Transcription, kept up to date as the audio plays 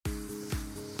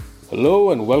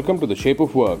Hello and welcome to The Shape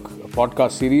of Work, a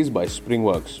podcast series by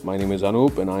Springworks. My name is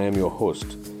Anup and I am your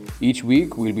host. Each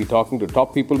week, we'll be talking to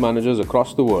top people managers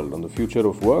across the world on the future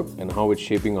of work and how it's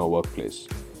shaping our workplace.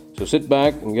 So sit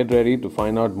back and get ready to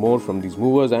find out more from these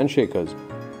movers and shakers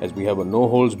as we have a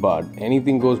no-holds-barred,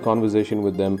 anything-goes conversation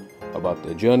with them about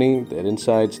their journey, their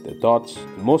insights, their thoughts,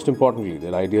 and most importantly,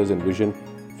 their ideas and vision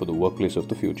for the workplace of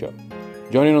the future.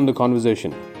 Join in on the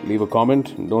conversation, leave a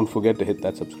comment, and don't forget to hit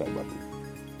that subscribe button.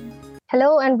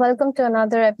 Hello and welcome to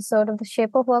another episode of the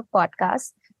Shape of Work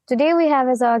podcast. Today we have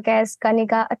as our guest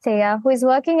Kanika Atheya, who is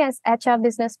working as HR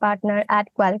business partner at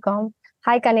Qualcomm.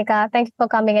 Hi Kanika, thank you for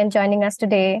coming and joining us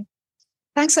today.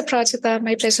 Thanks, Aprajita.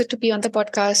 My pleasure to be on the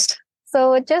podcast.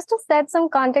 So just to set some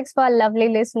context for our lovely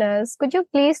listeners, could you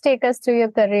please take us through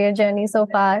your career journey so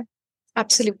far?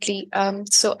 Absolutely.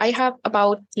 So I have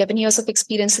about 11 years of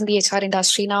experience in the HR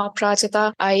industry now,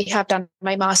 Prajita. I have done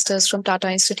my master's from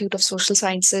Tata Institute of Social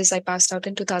Sciences. I passed out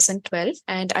in 2012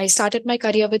 and I started my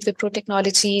career with Wipro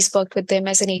Technologies, worked with them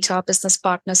as an HR business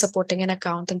partner, supporting an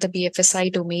account in the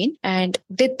BFSI domain and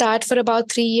did that for about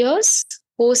 3 years.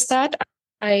 Post that,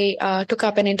 I took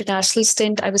up an international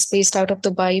stint. I was based out of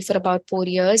Dubai for about 4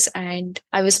 years and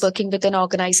I was working with an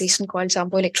organization called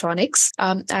Jumbo Electronics.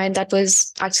 And that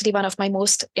was actually one of my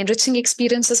most enriching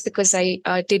experiences because I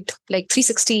did like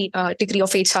 360 degree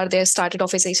of HR there, started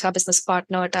off as HR business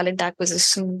partner, talent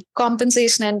acquisition,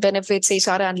 compensation and benefits,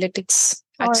 HR analytics,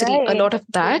 actually a lot of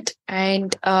that.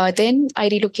 And then I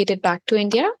relocated back to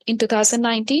India in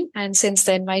 2019. And since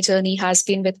then, my journey has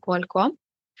been with Qualcomm.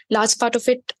 Large part of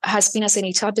it has been as an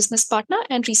HR business partner.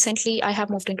 And recently I have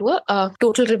moved into a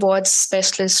total rewards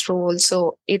specialist role.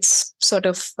 So it's sort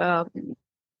of an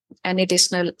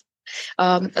additional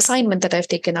assignment that I've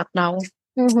taken up now.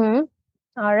 Mm-hmm.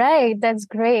 All right. That's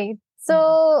great.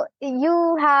 So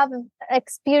you have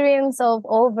experience of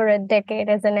over a decade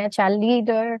as an HR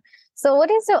leader. So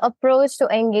what is your approach to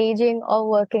engaging or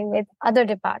working with other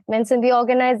departments in the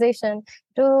organization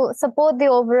to support the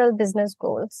overall business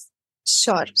goals?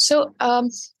 Sure. So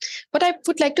what I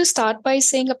would like to start by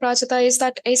saying, Aprajita, is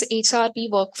that as HR, we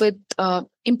work with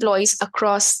employees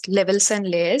across levels and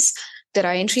layers. There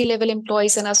are entry-level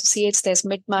employees and associates, there's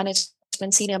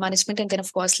mid-management, senior management, and then,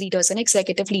 of course, leaders and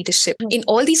executive leadership. In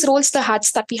all these roles, the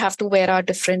hats that we have to wear are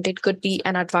different. It could be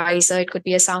an advisor, it could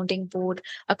be a sounding board,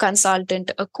 a consultant,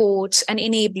 a coach, an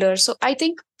enabler. So I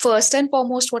think first and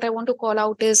foremost, what I want to call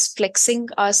out is flexing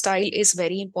our style is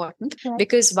very important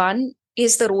because one,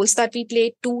 is the roles that we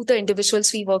play, two, the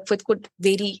individuals we work with could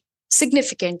vary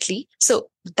significantly. So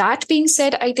that being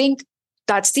said, I think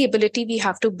that's the ability we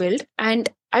have to build. And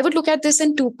I would look at this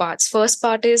in two parts. First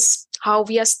part is how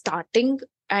we are starting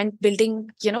and building,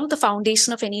 the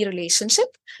foundation of any relationship.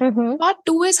 Mm-hmm. Part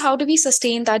two is how do we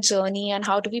sustain that journey and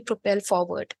how do we propel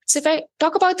forward? So if I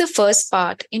talk about the first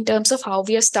part in terms of how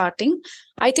we are starting,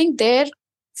 I think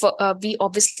we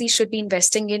obviously should be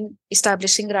investing in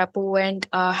establishing rapport and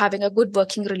having a good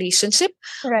working relationship,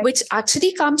 which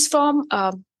actually comes from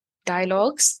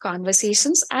dialogues,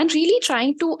 conversations, and really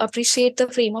trying to appreciate the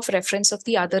frame of reference of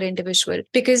the other individual.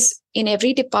 Because in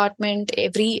every department,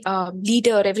 every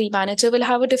leader, every manager will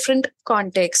have a different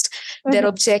context. Mm-hmm. Their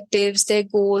objectives, their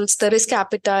goals, the risk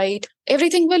appetite,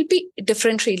 everything will be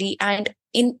different really. And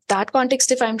in that context,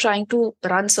 if I'm trying to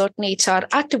run certain HR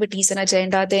activities and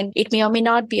agenda, then it may or may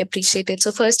not be appreciated.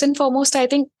 So first and foremost, I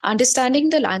think understanding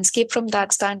the landscape from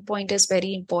that standpoint is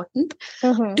very important.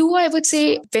 Mm-hmm. Two, I would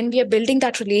say when we are building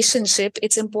that relationship,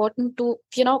 it's important to,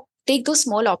 take those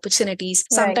small opportunities.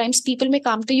 Sometimes people may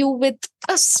come to you with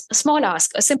a small ask,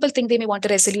 a simple thing they may want a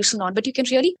resolution on, but you can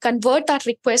really convert that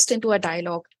request into a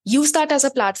dialogue. Use that as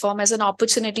a platform, as an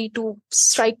opportunity to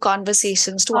strike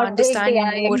conversations, to understand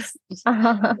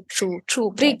more.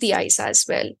 True. Break the ice as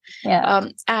well. Yeah.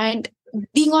 And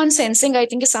being on sensing, I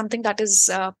think, is something that is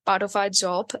part of our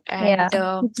job. And,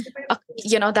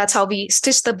 that's how we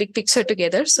stitch the big picture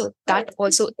together. So that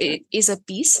also is a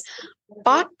piece.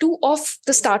 Part two of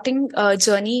the starting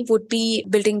journey would be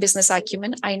building business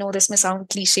acumen. I know this may sound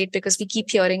cliched because we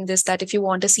keep hearing this, that if you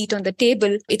want a seat on the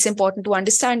table, it's important to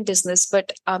understand business.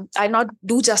 But I'll not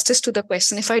do justice to the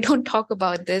question if I don't talk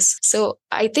about this. So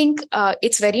I think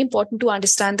it's very important to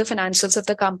understand the financials of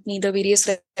the company, the various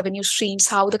revenue streams,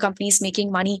 how the company is making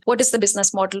money, what is the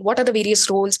business model, what are the various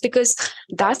roles, because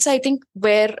that's, I think,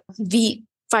 where we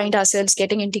find ourselves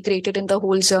getting integrated in the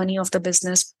whole journey of the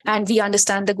business and we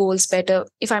understand the goals better.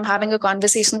 If I'm having a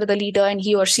conversation with a leader and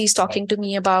he or she is talking to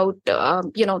me about,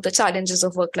 the challenges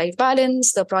of work-life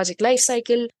balance, the project life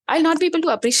cycle, I'll not be able to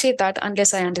appreciate that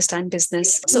unless I understand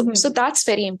business. So that's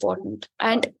very important.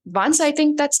 And once I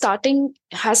think that starting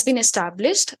has been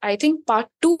established. I think part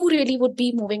two really would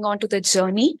be moving on to the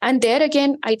journey. And there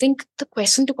again, I think the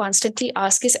question to constantly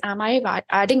ask is, am I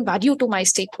adding value to my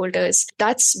stakeholders?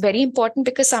 That's very important,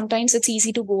 because sometimes it's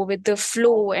easy to go with the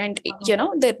flow, and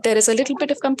there is a little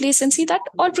bit of complacency that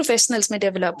all professionals may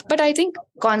develop. But I think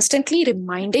constantly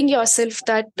reminding yourself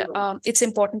that it's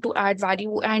important to add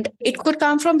value, and it could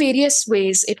come from various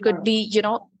ways. It could be,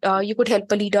 you could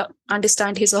help a leader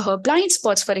understand his or her blind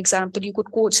spots, for example. You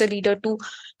could coach a leader to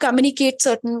communicate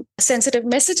certain sensitive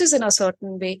messages in a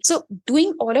certain way. So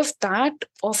doing all of that,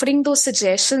 offering those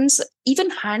suggestions, even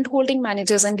hand-holding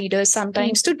managers and leaders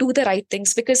sometimes to do the right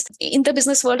things, because in the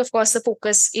business world, of course, the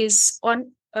focus is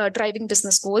on driving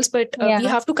business goals, but we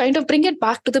have to kind of bring it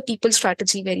back to the people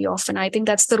strategy very often. I think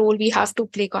that's the role we have to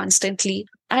play constantly.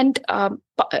 And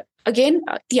again,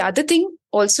 the other thing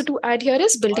also to add here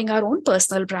is building our own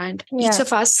personal brand. Each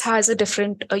of us has a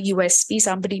different USP.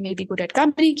 Somebody may be good at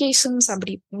communication,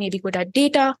 somebody may be good at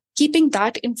data. Keeping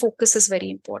that in focus is very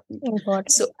important.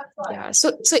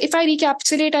 So if I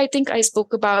recapitulate, I think I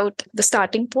spoke about the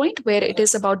starting point, where it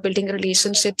is about building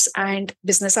relationships and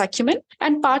business acumen.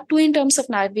 And part two, in terms of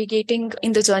navigating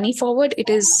in the journey forward, it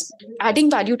is adding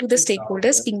value to the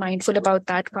stakeholders, being mindful about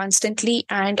that constantly,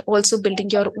 and also building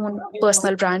your own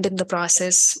personal brand in the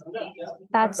process.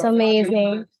 That's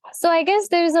amazing. So I guess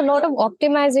there is a lot of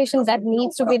optimization that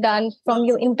needs to be done from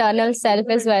your internal self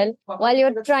as well, while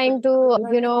you're trying to,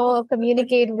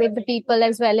 communicate with the people,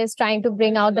 as well as trying to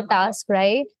bring out the task,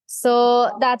 right?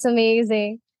 So that's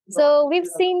amazing. So we've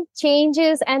seen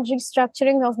changes and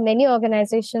restructuring of many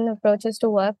organization approaches to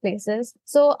workplaces.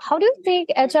 So how do you think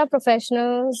HR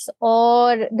professionals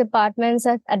or departments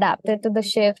have adapted to the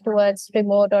shift towards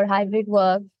remote or hybrid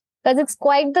work? Because it's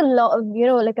quite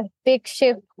like a big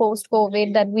shift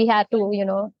post-COVID that we had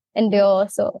to, endure.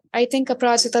 So I think,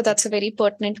 Aparajita, that's a very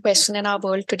pertinent question in our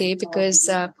world today, because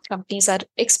companies are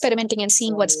experimenting and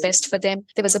seeing what's best for them.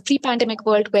 There was a pre-pandemic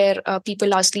world where people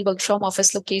largely worked from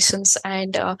office locations.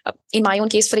 And in my own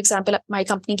case, for example, my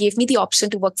company gave me the option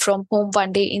to work from home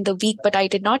one day in the week, but I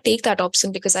did not take that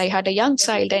option because I had a young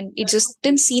child and it just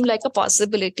didn't seem like a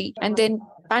possibility. And then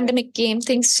pandemic came,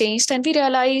 things changed, and we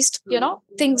realized,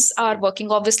 things are working.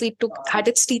 Obviously, it had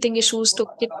its teething issues, took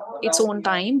its own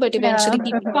time, but eventually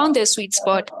people found their sweet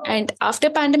spot. And after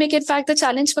pandemic, in fact, the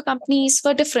challenge for companies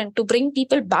were different. To bring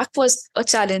people back was a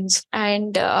challenge.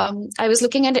 And I was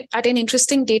looking at an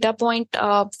interesting data point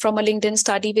from a LinkedIn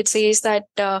study, which says that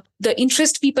the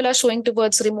interest people are showing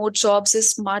towards remote jobs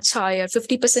is much higher.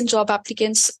 50% job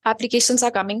applications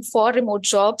are coming for remote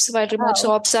jobs, while remote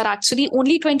jobs are actually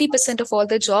only 20% of all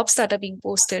the jobs that are being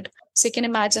posted. So you can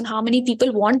imagine how many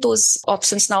people want those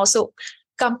options now. So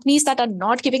companies that are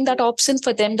not giving that option,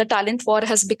 for them, the talent war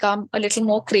has become a little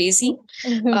more crazy.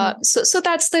 So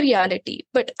that's the reality.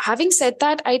 But having said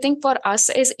that, I think for us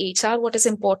as HR, what is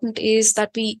important is that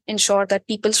we ensure that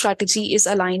people strategy is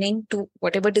aligning to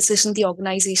whatever decision the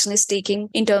organization is taking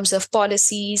in terms of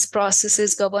policies,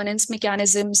 processes, governance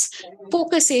mechanisms,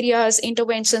 focus areas,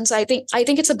 interventions. I think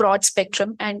it's a broad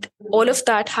spectrum, and all of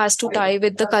that has to tie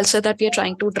with the culture that we are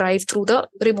trying to drive through the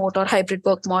remote or hybrid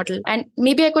work model. And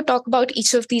maybe I could talk about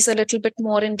each of these a little bit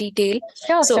more in detail.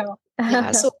 Sure. So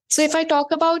if I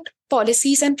talk about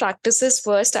policies and practices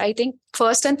first, I think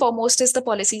first and foremost is the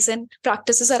policies and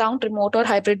practices around remote or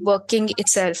hybrid working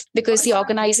itself, because the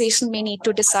organization may need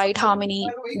to decide how many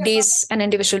days an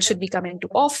individual should be coming to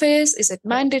office. Is it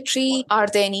mandatory? Are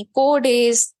there any core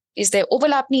days? Is there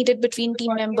overlap needed between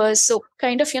team members? So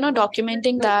kind of,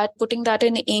 documenting that, putting that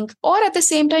in ink, or at the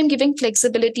same time giving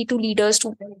flexibility to leaders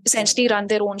to essentially run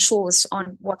their own shows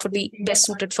on what would be best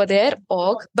suited for their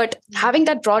org. But having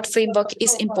that broad framework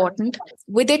is important.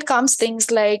 With it comes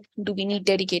things like, do we need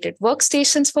dedicated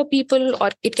workstations for people?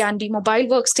 Or it can be mobile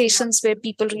workstations where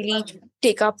people really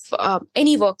take up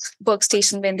any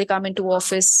workstation when they come into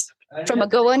office. From a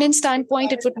governance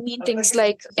standpoint, it would mean things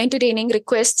like entertaining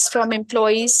requests from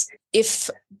employees if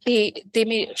they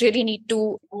may really need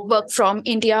to work from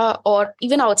India or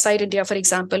even outside India, for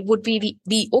example. Would we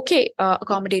be okay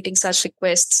accommodating such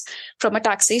requests? From a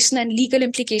taxation and legal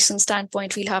implication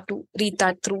standpoint, we'll have to read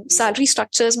that through. Salary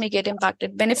structures may get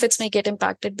impacted, benefits may get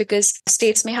impacted, because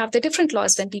states may have their different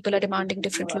laws when people are demanding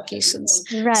different locations.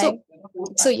 Right.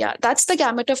 So yeah, that's the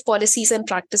gamut of policies and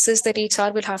practices that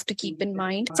HR will have to keep in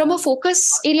mind. From a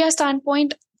focus area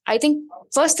standpoint, I think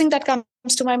first thing that comes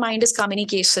to my mind is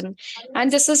communication.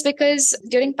 And this is because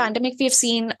during pandemic, we've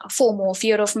seen FOMO,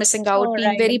 fear of missing out,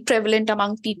 being very prevalent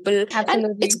among people.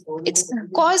 Absolutely. And it's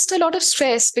caused a lot of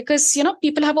stress because,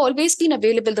 people have always been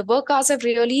available. The work hours have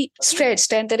really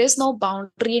stretched and there is no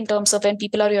boundary in terms of when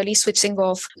people are really switching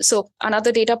off. So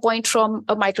another data point from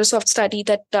a Microsoft study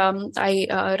that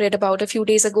I read about a few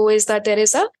days ago is that there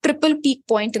is a triple peak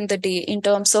point in the day in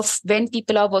terms of when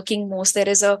people are working most. There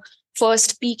is a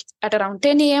first peak at around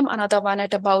 10 a.m., another one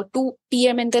at about 2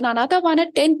 p.m., and then another one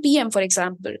at 10 p.m., for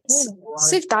example.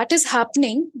 So if that is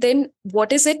happening, then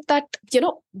what is it that,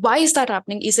 why is that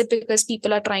happening? Is it because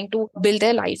people are trying to build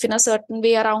their life in a certain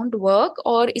way around work,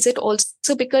 or is it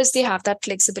also because they have that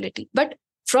flexibility?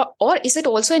 Or is it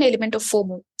also an element of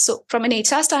FOMO? So from an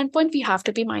HR standpoint, we have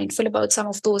to be mindful about some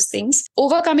of those things.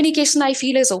 Over communication, I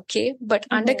feel, is okay, but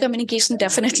under communication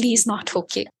definitely is not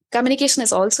okay. Communication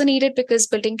is also needed because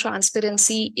building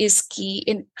transparency is key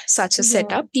in such a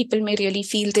setup. People may really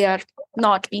feel they are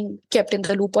not being kept in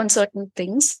the loop on certain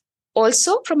things.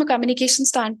 Also, from a communication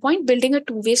standpoint, building a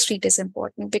two-way street is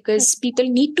important because people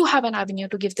need to have an avenue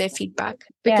to give their feedback,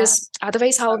 because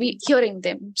otherwise, how are we hearing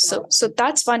them? So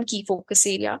that's one key focus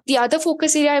area. The other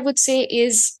focus area I would say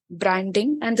is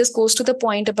branding. And this goes to the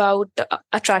point about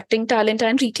attracting talent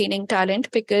and retaining talent,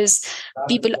 because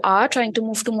people are trying to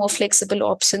move to more flexible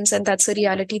options. And that's a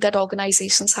reality that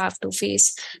organizations have to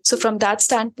face. So from that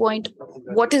standpoint,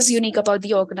 what is unique about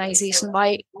the organization?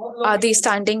 Why are they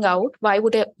standing out? Why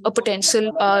would a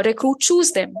potential recruit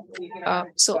choose them?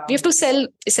 So we have to sell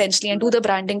essentially and do the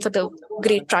branding for the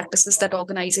great practices that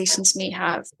organizations may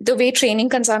have. The way training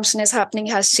consumption is happening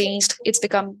has changed. It's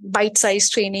become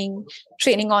bite-sized training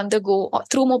on the go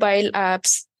through mobile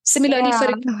apps. Similarly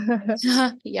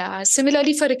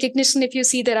for recognition, if you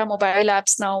see, there are mobile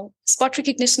apps now. Spot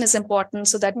recognition is important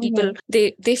so that people,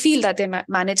 they feel that their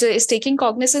manager is taking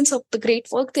cognizance of the great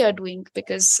work they are doing,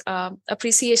 because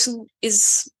appreciation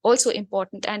is also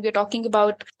important. And we're talking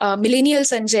about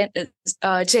millennials and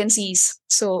Gen Zs.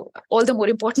 So all the more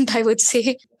important, I would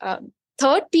say.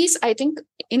 Third piece, I think,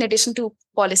 in addition to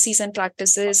policies and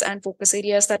practices and focus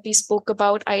areas that we spoke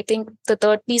about, I think the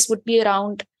third piece would be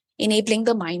around enabling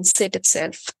the mindset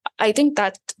itself. I think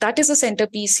that is a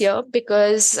centerpiece here,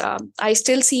 because I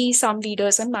still see some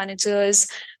leaders and managers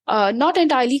not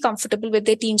entirely comfortable with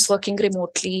their teams working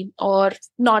remotely or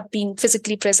not being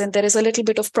physically present. There is a little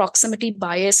bit of proximity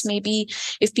bias. Maybe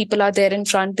if people are there in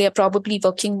front, they're probably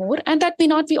working more. And that may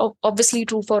not be obviously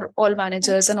true for all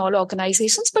managers and all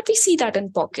organizations, but we see that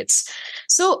in pockets.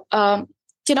 So,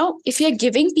 if you're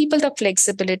giving people the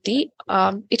flexibility,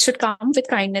 it should come with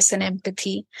kindness and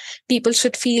empathy. People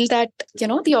should feel that,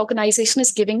 the organization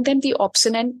is giving them the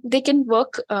option and they can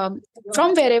work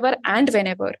from wherever and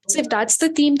whenever. So if that's the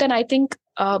theme, then I think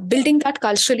building that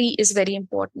culturally is very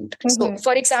important. So,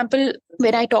 for example,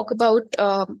 when I talk about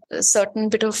a certain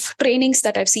bit of trainings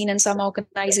that I've seen in some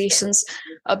organizations,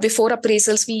 before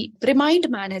appraisals, we remind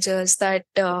managers that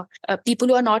people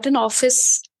who are not in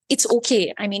office, it's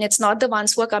okay. I mean, it's not the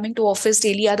ones who are coming to office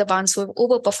daily are the ones who have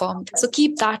overperformed. So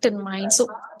keep that in mind. So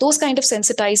those kind of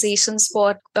sensitizations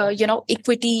for,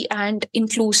 equity and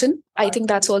inclusion, I think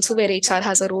that's also where HR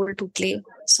has a role to play.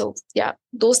 So yeah,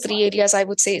 those three areas I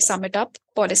would say sum it up: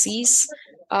 policies,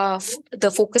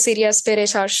 the focus areas where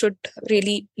HR should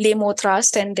really lay more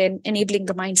trust, and then enabling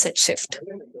the mindset shift.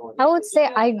 I would say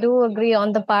I do agree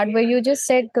on the part where you just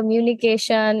said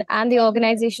communication and the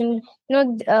organization,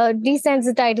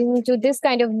 desensitizing to this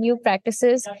kind of new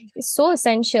practices is so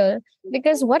essential,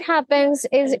 because what happens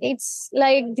is it's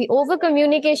like the over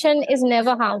communication is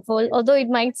never harmful, although it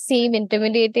might seem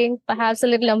intimidating, perhaps a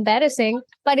little embarrassing,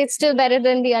 but it's still better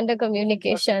than the under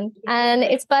communication. And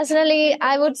it's personally,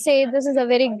 I would say this is a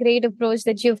very great approach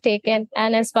that you've taken.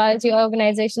 And as far as your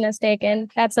organization has taken,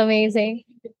 that's amazing.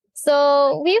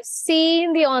 So we've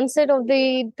seen the onset of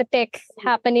the tech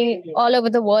happening all over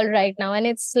the world right now, and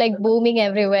it's like booming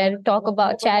everywhere. Talk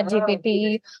about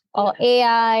ChatGPT or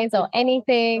AIs or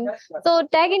anything. So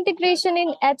tech integration in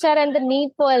HR and the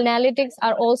need for analytics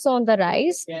are also on the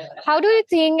rise. How do you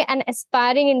think an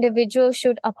aspiring individual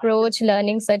should approach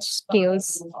learning such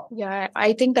skills? Yeah,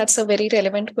 I think that's a very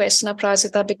relevant question,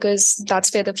 Aprajita, because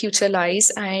that's where the future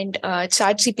lies. And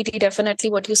ChatGPT,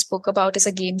 definitely what you spoke about, is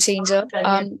a game changer.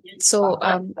 I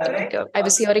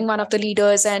was hearing one of the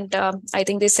leaders, and I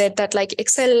think they said that like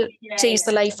Excel changed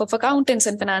the life of accountants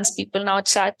and finance people. Now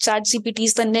ChatGPT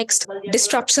is the next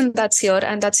disruption that's here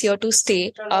and that's here to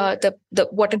stay. The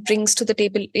what it brings to the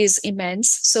table is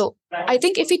immense. So I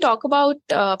think if we talk about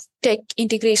tech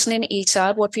integration in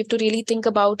HR, what we have to really think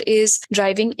about is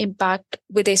driving impact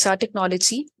with HR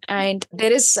technology. And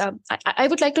there is, I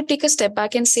would like to take a step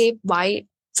back and say why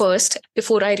first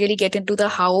before I really get into the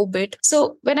how bit.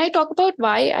 So when I talk about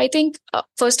why, I think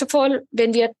first of all,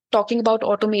 when we are talking about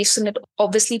automation, it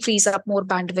obviously frees up more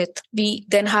bandwidth. We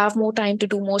then have more time to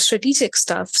do more strategic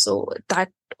stuff. So that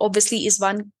obviously is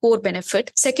one core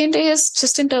benefit. Second is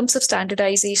just in terms of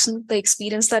standardization, the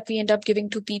experience that we end up giving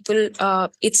to people,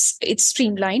 it's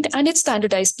streamlined and it's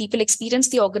standardized. People experience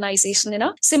the organization in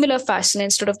a similar fashion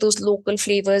instead of those local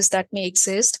flavors that may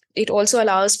exist. It also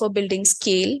allows for building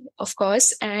scale, of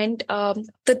course. And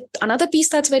another piece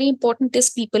that's very important is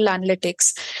people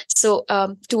analytics. So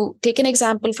to take an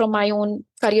example from my own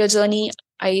career journey,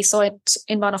 I saw it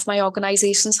in one of my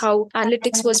organizations, how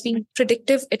analytics was being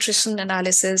predictive attrition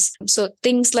analysis. So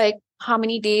things like how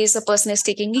many days a person is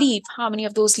taking leave, how many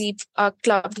of those leave are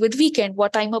clubbed with weekend,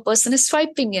 what time a person is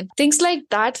swiping in. Things like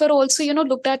that were also,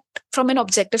 looked at from an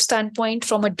objective standpoint,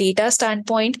 from a data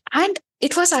standpoint, and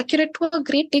it was accurate to a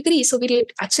great degree. So we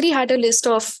actually had a list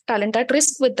of talent at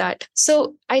risk with that.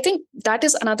 So I think that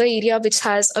is another area which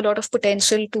has a lot of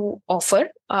potential to offer,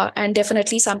 and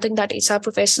definitely something that HR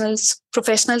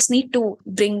professionals need to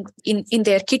bring in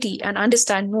their kitty and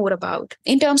understand more about.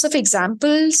 In terms of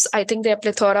examples, I think there are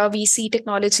plethora. We see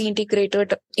technology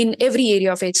integrated in every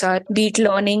area of HR, be it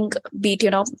learning, be it,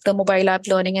 the mobile app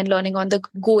learning and learning on the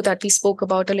go that we spoke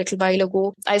about a little while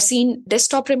ago. I've seen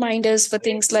desktop reminders for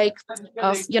things like,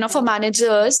 for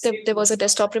managers, there was a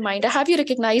desktop reminder. Have you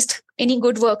recognized any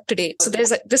good work today? So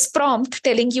there's this prompt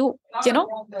telling you,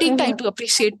 take time to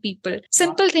appreciate people.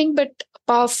 Simple thing, but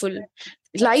powerful.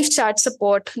 Live chat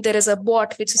support. There is a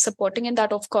bot which is supporting, and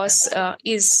that, of course,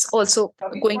 is also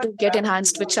going to get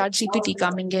enhanced with ChatGPT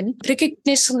coming in.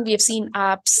 Recognition, we have seen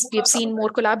apps, we have seen more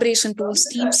collaboration tools.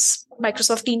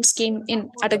 Microsoft Teams came in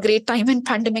at a great time when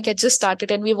pandemic had just started,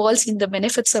 and we've all seen the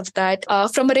benefits of that.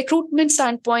 From a recruitment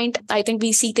standpoint, I think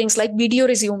we see things like video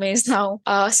resumes now,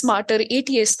 smarter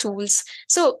ATS tools.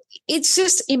 So it's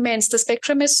just immense. The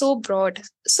spectrum is so broad.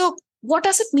 So what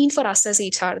does it mean for us as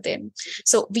HR then?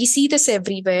 So we see this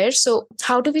everywhere. So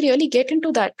how do we really get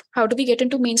into that? How do we get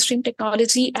into mainstream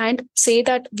technology and say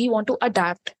that we want to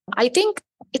adapt? I think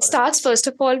it starts first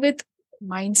of all with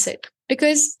mindset,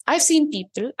 because I've seen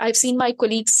my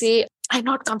colleagues say, I'm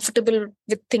not comfortable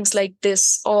with things like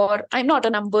this, or I'm not a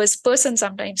numbers person.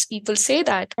 Sometimes people say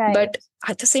that, right. But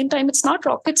at the same time, it's not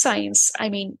rocket science. I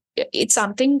mean, it's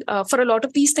something for a lot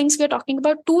of these things, we're talking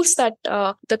about tools that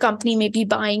the company may be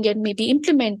buying and maybe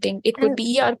implementing. It could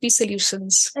be ERP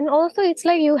solutions. And also it's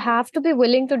like you have to be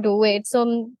willing to do it.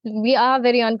 So we are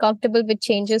very uncomfortable with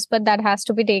changes, but that has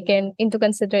to be taken into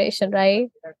consideration, right?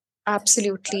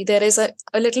 Absolutely. There is a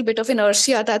little bit of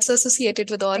inertia that's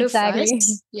associated with all exactly. of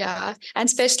us. Yeah. And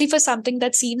especially for something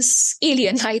that seems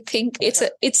alien, I think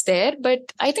it's there.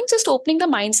 But I think just opening the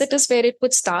mindset is where it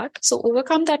would start. So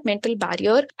overcome that mental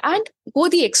barrier and go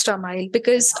the extra mile,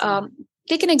 because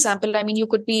take an example. I mean, you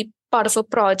could be part of a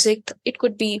project. It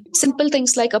could be simple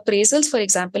things like appraisals, for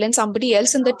example, and somebody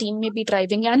else in the team may be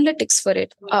driving analytics for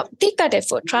it. Take that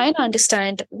effort. Try and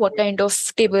understand what kind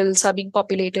of tables are being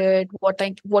populated, what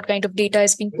kind of data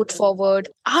is being put forward.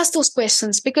 Ask those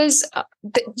questions, because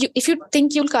if you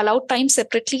think you'll call out time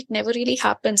separately, it never really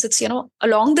happens. It's,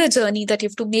 along the journey that you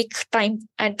have to make time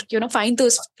and, find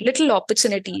those little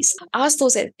opportunities. Ask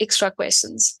those extra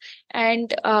questions.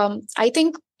 And I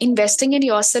think investing in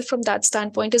yourself from that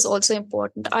standpoint is also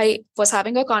important. I was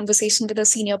having a conversation with a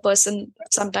senior person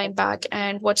some time back,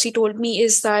 and what she told me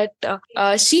is that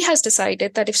she has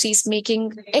decided that if she's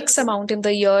making X amount in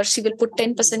the year, she will put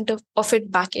 10% of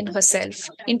it back in herself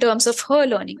in terms of her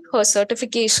learning, her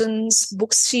certifications,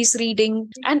 books she's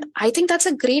reading. And I think that's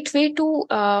a great way to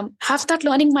have that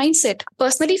learning mindset.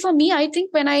 Personally, for me, I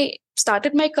think when I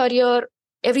started my career,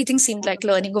 everything seemed like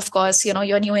learning. Of course,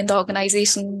 you're new in the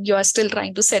organization, you are still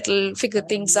trying to settle, figure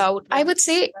things out. I would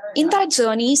say in that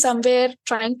journey, somewhere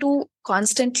trying to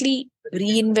constantly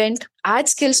reinvent, add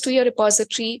skills to your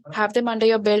repository, have them under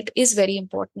your belt is very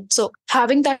important. So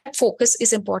having that focus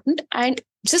is important. And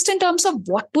just in terms of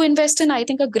what to invest in, I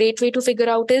think a great way to figure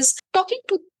out is talking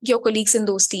to your colleagues in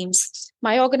those teams.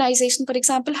 My organization, for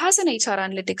example, has an HR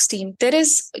analytics team.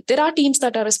 There are teams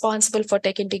that are responsible for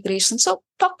tech integration. So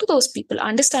talk to those people,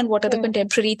 understand what are the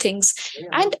contemporary things.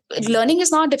 And learning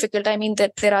is not difficult. I mean,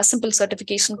 that there are simple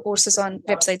certification courses on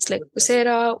websites like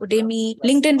Coursera, Udemy.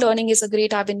 LinkedIn Learning is a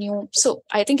great avenue. So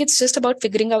I think it's just about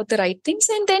figuring out the right things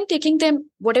and then taking them,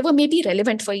 whatever may be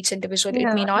relevant for each individual.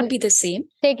 It may not be the same.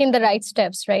 Taking the right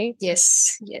steps, right?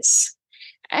 Yes.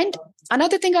 And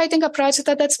another thing I think,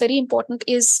 Aprajita, that's very important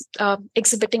is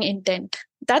exhibiting intent.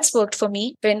 That's worked for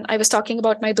me. When I was talking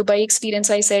about my Dubai experience,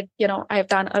 I said, I've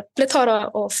done a plethora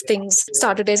of things,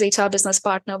 started as HR business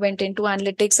partner, went into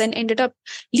analytics and ended up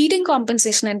leading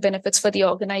compensation and benefits for the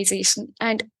organization.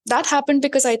 And that happened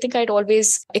because I think I'd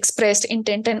always expressed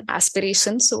intent and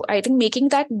aspiration. So I think making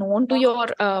that known to your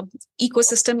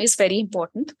ecosystem is very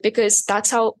important, because that's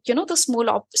how,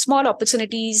 the small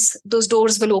opportunities, those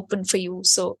doors will open for you.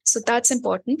 So that's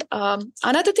important.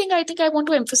 Another thing I think I want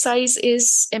to emphasize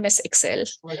is MS Excel.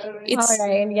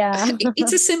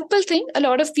 It's a simple thing. A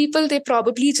lot of people, they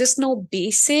probably just know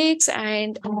basics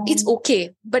and it's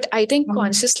okay. But I think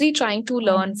consciously trying to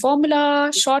learn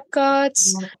formula,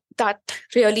 shortcuts, that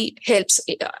really helps.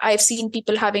 I've seen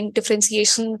people having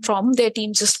differentiation from their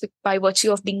team just by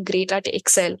virtue of being great at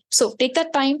Excel. So take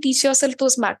that time, teach yourself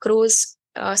those macros.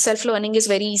 Self-learning is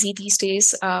very easy these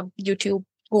days. YouTube,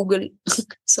 Google.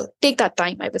 So take that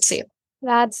time, I would say.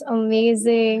 That's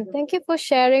amazing. Thank you for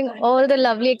sharing all the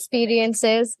lovely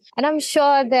experiences. And I'm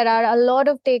sure there are a lot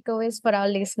of takeaways for our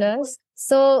listeners.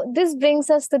 So this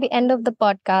brings us to the end of the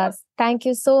podcast. Thank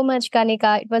you so much,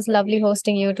 Kanika. It was lovely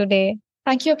hosting you today.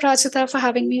 Thank you, Aprajita, for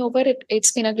having me over.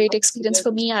 It's been a great experience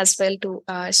for me as well to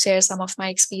share some of my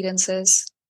experiences.